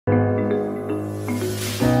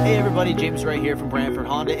everybody, James Wright here from Brantford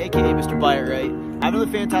Honda, aka Mr. Buy It Right. I have another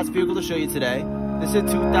fantastic vehicle to show you today. This is a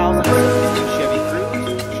 2016 Chevy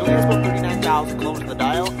Cruze, showing us about 39,000 kilometers on the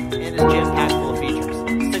dial, and is jam-packed full of features.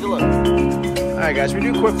 Let's take a look. Alright guys, we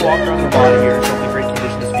do a quick walk around the body here to show what great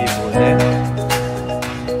condition this vehicle is in.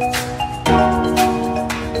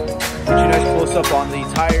 Put you a nice close up on the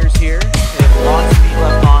tires here. They have lots of speed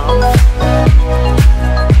left on them.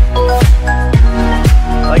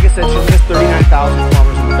 Like I said, she'll miss 39,000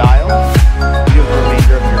 kilometers on the dial. You have the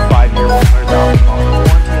remainder of your 5-year, 100,000 kilometer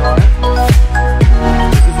warranty on it.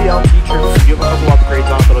 This is the LT trim, so you have a couple upgrades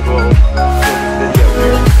on it that'll go over this video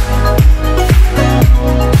here.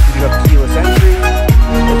 You do have keyless entry,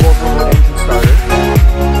 as well as remote engine starter.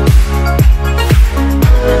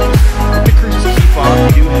 With the Cruze's key fob,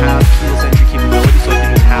 you do have keyless entry capability, so you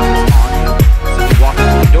can just have this on you. So if you walk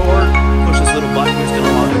into the door, push this little button, it's going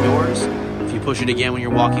to unlock the doors. Push it again when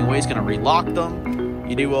you're walking away, it's going to relock them.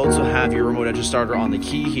 You do also have your remote engine starter on the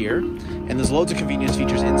key here, and there's loads of convenience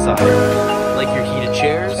features inside, like your heated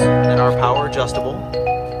chairs that are power adjustable.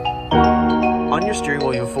 On your steering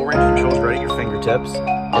wheel, you have full range of controls right at your fingertips.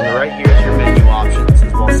 On the right here is your menu options,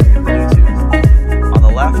 as well as your Bluetooth. On the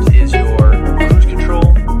left is your cruise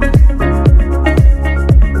control.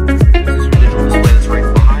 This is your digital display that's right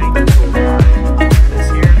behind this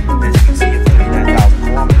here. As you can see, it's 39,000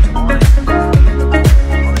 kilometers on it.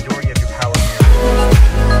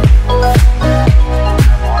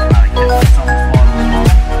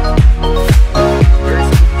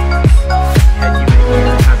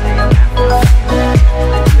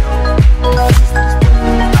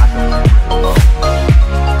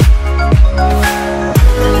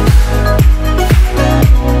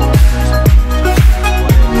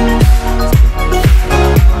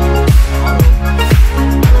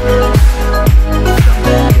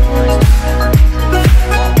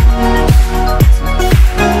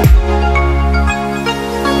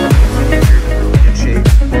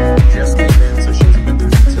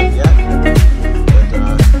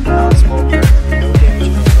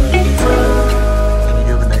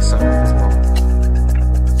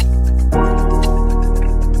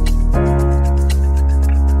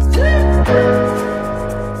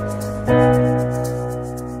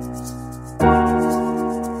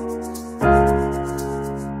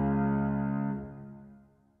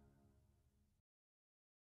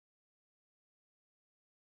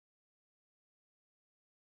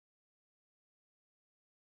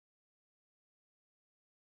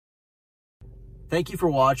 Thank you for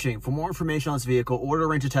watching. For more information on this vehicle, order or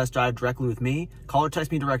arrange a test drive directly with me. Call or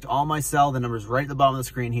text me direct on my cell. The number is right at the bottom of the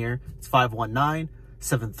screen here. It's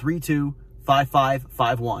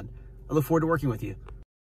 519-732-5551. I look forward to working with you.